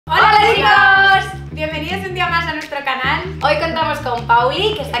bienvenidos un día más a nuestro canal. Hoy contamos con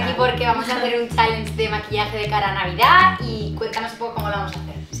Pauli, que está aquí porque vamos a hacer un challenge de maquillaje de cara a Navidad. Y cuéntanos un poco cómo lo vamos a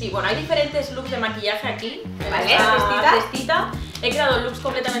hacer. Sí, bueno, hay diferentes looks de maquillaje aquí, ¿vale? Cestita. He creado looks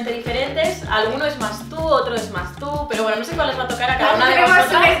completamente diferentes, alguno es más tú, otro es más tú, pero bueno, no sé cuál les va a tocar a cada una de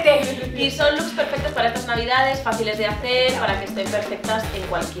vosotras. Y son looks perfectos para estas navidades, fáciles de hacer, para que estén perfectas en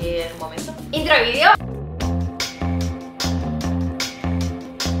cualquier momento. Intro vídeo.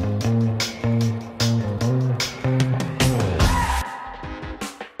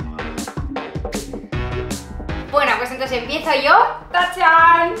 Bueno, pues entonces empiezo yo.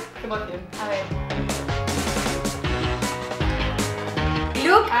 ¡Tachán! ¡Qué emoción! A ver.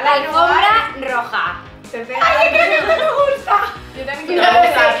 Look alfombra roja. ¡Ay, que no me gusta! Yo también quiero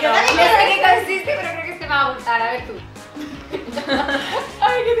gustar. No sé qué consiste, pero creo que este me va a gustar. A ver tú.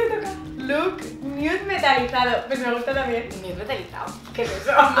 Ay, ¿qué te toca? Look nude metalizado. Pues me gusta también. Nude metalizado. ¿Qué es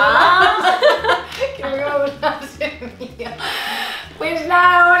eso? Que me va a gustar el mío. Pues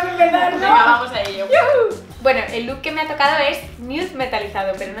nada, vamos a empezar, ¿no? Venga, vamos a ello. Bueno, el look que me ha tocado es nude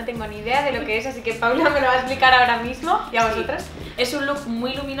metalizado, pero no tengo ni idea de lo que es, así que Paula me lo va a explicar ahora mismo. ¿Y a vosotras? Es un look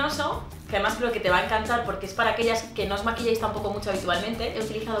muy luminoso, que además creo que te va a encantar porque es para aquellas que no os maquilláis tampoco mucho habitualmente. He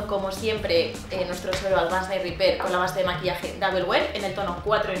utilizado como siempre nuestro suero Advanced Night Repair con la base de maquillaje Double Wear en el tono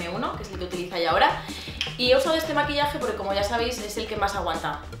 4N1, que es el que utilizáis ahora. Y he usado este maquillaje porque, como ya sabéis, es el que más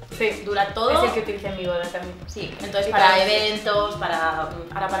aguanta. Sí, dura todo. Es el que utilicé en mi boda también. Sí, entonces para eventos,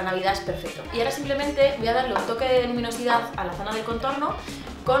 ahora para Navidad es perfecto. Y ahora simplemente voy a darle un toque de luminosidad a la zona del contorno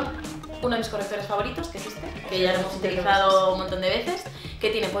con uno de mis correctores favoritos, que es este, que ya lo hemos utilizado un montón de veces, que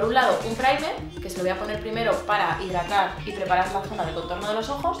tiene por un lado un primer, que se lo voy a poner primero para hidratar y preparar la zona del contorno de los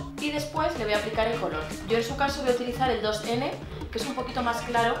ojos, y después le voy a aplicar el color. Yo en su caso voy a utilizar el 2N, que es un poquito más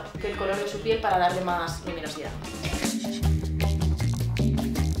claro que el color de su piel para darle más luminosidad.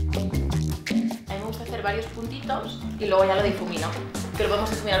 A mí me gusta hacer varios puntitos y luego ya lo difumino, que lo podemos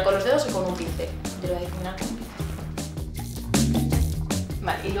difuminar con los dedos o con un pincel. Yo lo voy a difuminar con un pincel.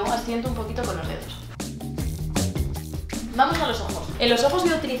 Vale, y luego asiento un poquito con los dedos. Vamos a los ojos. En los ojos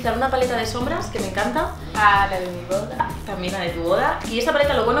voy a utilizar una paleta de sombras que me encanta. Ah, la de mi boda. También la de tu boda. Y esta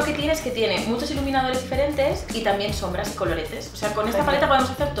paleta lo bueno que tiene es que tiene muchos iluminadores diferentes y también sombras y coloretes. O sea, con esta paleta podemos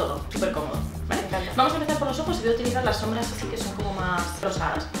hacer todo, súper cómodo. ¿Vale? Vamos a empezar por los ojos y voy a utilizar las sombras así que son como más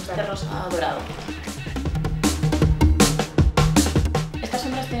rosadas, como este rosa dorado. Estas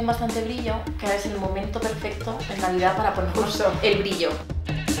sombras tienen bastante brillo, que ahora es el momento perfecto en Navidad para ponernos el brillo.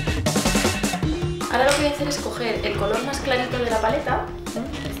 Ahora lo que voy a hacer es coger el color más clarito de la paleta,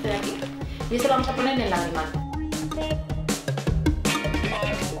 este de aquí, y este lo vamos a poner en el lagrimal.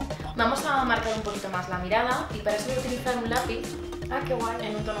 Vamos a marcar un poquito más la mirada y para eso voy a utilizar un lápiz Qué guay.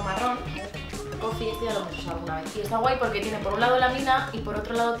 en un tono marrón. Coffee, este ya lo hemos usado alguna vez. Y está guay porque tiene por un lado lámina y por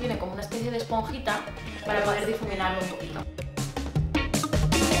otro lado tiene como una especie de esponjita para poder difuminarlo un poquito.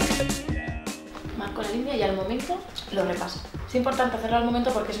 Marco la línea y al momento lo repaso. Es importante hacerlo al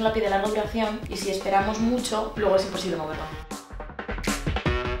momento porque es un lápiz de larga duración y si esperamos mucho, luego es imposible moverlo.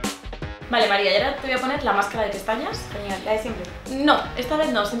 Vale, María, y ahora te voy a poner la máscara de pestañas. Genial, la de siempre. No, esta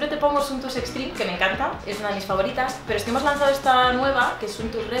vez no, siempre te pongo Suntus Extreme, que me encanta, es una de mis favoritas, pero es que hemos lanzado esta nueva, que es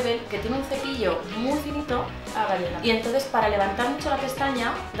Suntus Rebel, que tiene un cepillo muy finito. Vale. Y entonces para levantar mucho la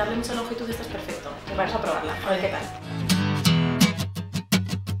pestaña, darle mucha longitud, esta es perfecto. Vamos a probarla, a ver qué tal.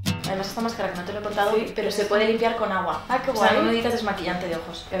 Además esta máscara que no te lo he contado, pero se puede limpiar con agua. Qué guay. O sea, no necesitas desmaquillante de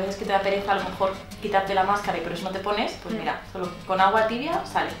ojos. A veces que te da pereza a lo mejor quitarte la máscara y por eso no te pones, pues mira, solo con agua tibia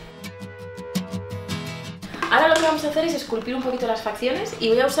sale. Ahora lo que vamos a hacer es esculpir un poquito las facciones y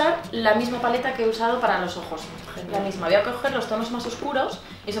voy a usar la misma paleta que he usado para los ojos. Genial. La misma. Voy a coger los tonos más oscuros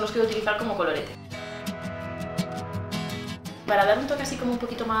y son los que voy a utilizar como colorete. Para dar un toque así como un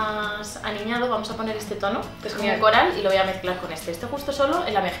poquito más aniñado vamos a poner este tono, que es como un coral, y lo voy a mezclar con este. Este justo solo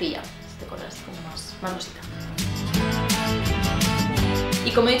en la mejilla. Este coral así como más rosita.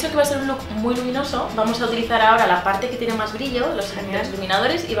 Y como he dicho que va a ser un look muy luminoso, vamos a utilizar ahora la parte que tiene más brillo, los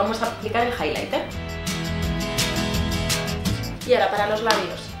iluminadores, y vamos a aplicar el highlighter. Y ahora para los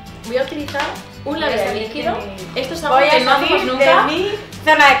labios voy a utilizar un labial líquido. Esto es algo que no hacemos nunca. De mi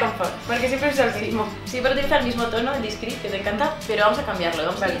zona de confort, porque siempre uso el mismo. Siempre utiliza el mismo tono, el discreet, que te encanta, pero vamos a cambiarlo.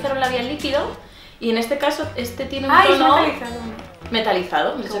 Vamos a utilizar un labial líquido y en este caso este tiene un tono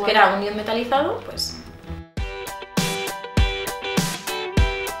metalizado. Me he dicho que era un nude metalizado, pues.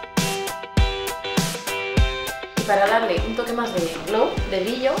 Y para darle un toque más de glow, de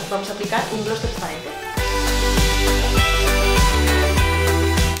brillo, vamos a aplicar un gloss transparente.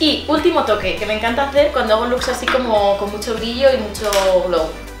 Y último toque, que me encanta hacer cuando hago looks así como con mucho brillo y mucho glow.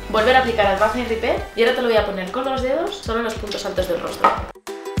 Volver a aplicar Advanced Night Repair y ahora te lo voy a poner con los dedos solo en los puntos altos del rostro.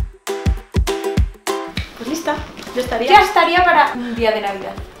 Ya estaría para un día de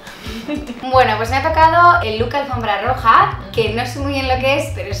Navidad. Bueno, pues me ha tocado el look alfombra roja, que no sé muy bien lo que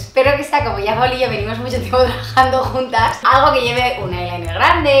es, pero espero que sea, como ya Paula y yo venimos mucho tiempo trabajando juntas, algo que lleve un eyeliner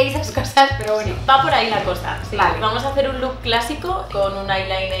grande y esas cosas, pero bueno. Va por ahí la cosa, sí. Vale. Vamos a hacer un look clásico con un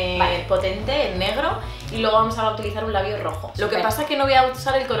eyeliner potente en negro y luego vamos a utilizar un labio rojo. Lo que pasa es que no voy a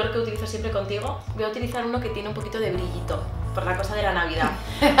usar el color que utilizo siempre contigo, voy a utilizar uno que tiene un poquito de brillito. Por la cosa de la Navidad.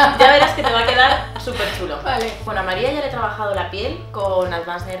 Ya verás que te va a quedar súper chulo. Vale. Bueno, a María ya le he trabajado la piel con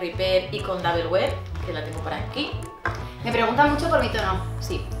Advanced Night Repair y con Double Wear, que la tengo por aquí. Me preguntan mucho por mi tono.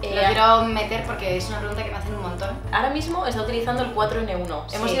 Sí. Lo quiero meter porque es una pregunta que me hacen un montón. Ahora mismo está utilizando el 4N1.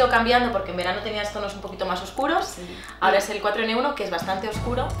 Sí. Hemos ido cambiando porque en verano tenías tonos un poquito más oscuros. Sí. Ahora es el 4N1, que es bastante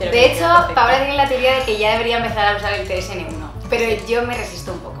oscuro. Pero de hecho, Paula tiene la teoría de que ya debería empezar a usar el 3N1. Pero yo me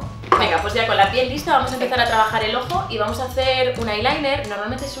resisto un poco. Venga, pues ya con la piel lista vamos a empezar a trabajar el ojo y vamos a hacer un eyeliner.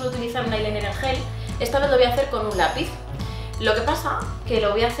 Normalmente suelo utilizar un eyeliner en gel, esta vez lo voy a hacer con un lápiz. Lo que pasa que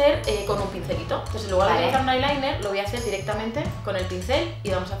lo voy a hacer con un pincelito. Entonces en lugar de utilizar un eyeliner, lo voy a hacer directamente con el pincel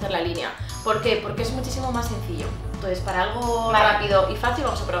y vamos a hacer la línea. ¿Por qué? Porque es muchísimo más sencillo. Entonces para algo rápido y fácil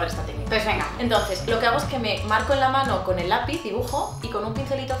vamos a probar esta técnica. Pues venga. Entonces lo que hago es que me marco en la mano con el lápiz, dibujo y con un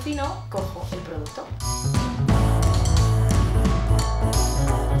pincelito fino cojo el producto.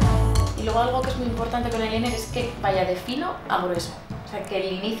 Y luego algo que es muy importante con el eyeliner es que vaya de fino a grueso. O sea, que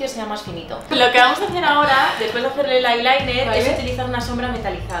el inicio sea más finito. Lo que vamos a hacer ahora, después de hacerle el eyeliner, es utilizar una sombra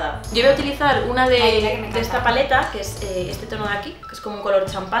metalizada. Yo voy a utilizar una de esta paleta, que es este tono de aquí, que es como un color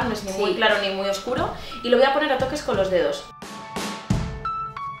champán, no es ni muy claro ni muy oscuro. Y lo voy a poner a toques con los dedos.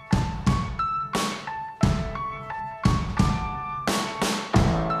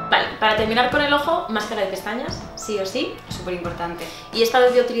 Vale, para terminar con el ojo, máscara de pestañas, sí o sí. Súper importante. Y esta vez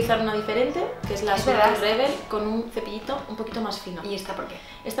voy a utilizar una diferente, que es la Super Rebel, con un cepillito un poquito más fino. ¿Y esta por qué?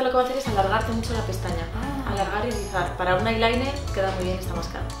 Esta lo que va a hacer es alargarte mucho la pestaña. Alargar y rizar. Para un eyeliner queda muy bien esta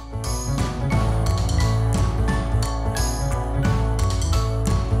máscara.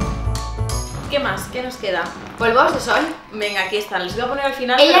 ¿Qué más? ¿Qué nos queda? ¿Polvos de sol? Venga, aquí están. Les voy a poner al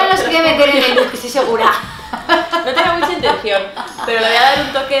final. Ella los quería meter en el look, estoy segura. No tengo mucha intención, pero le voy a dar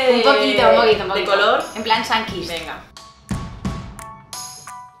un toque de... Un poquito. De color. En plan sunkies. Venga.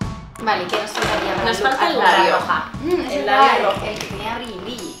 Vale, ¿qué nos faltaría? Nos falta el labio. El labio rojo. El que tenía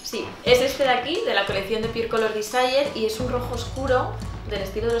brilli. Sí, es este de aquí, de la colección de Pure Color Desire, y es un rojo oscuro, del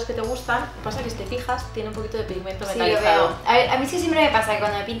estilo de los que te gustan. Lo que pasa es que si te fijas, tiene un poquito de pigmento metalizado. Lo veo. A mí sí siempre me pasa que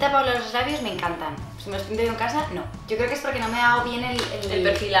cuando me pinta Paula los labios me encantan. Si me los pinto yo en casa, no. Yo creo que es porque no me hago bien el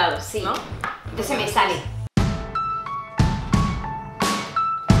perfilado, sí, ¿no? Entonces se me sale.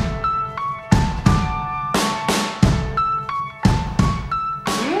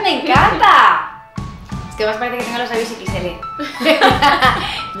 ¡Me encanta! Es que más parece que tengo los labios XL.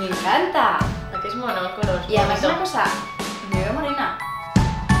 ¡Me encanta! ¿A qué es mono el color? Y además una cosa, me veo morena.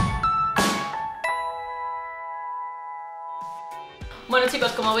 Bueno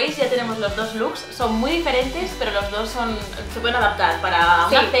chicos, como veis ya tenemos los dos looks, son muy diferentes, pero los dos se pueden adaptar para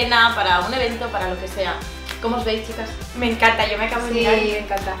una cena, para un evento, para lo que sea. ¿Cómo os veis, chicas? Me encanta, yo me acabo de mirar y me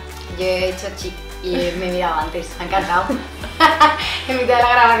encanta. Yo he hecho chic y me he mirado antes, me ha encantado. En mitad de la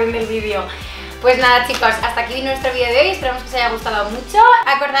grabación del vídeo. Pues nada chicos, hasta aquí nuestro vídeo de hoy, esperamos que os haya gustado mucho.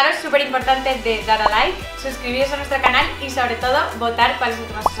 Acordaros, súper importante, de dar a like, suscribiros a nuestro canal y sobre todo votar cuál es el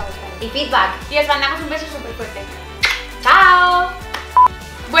que más os ha gustado. Y feedback. Y os mandamos un beso súper fuerte. ¡Chao!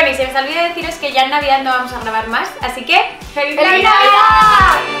 Bueno, y se me olvidó deciros que ya en Navidad no vamos a grabar más, así que ¡Feliz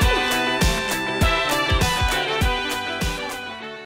Navidad!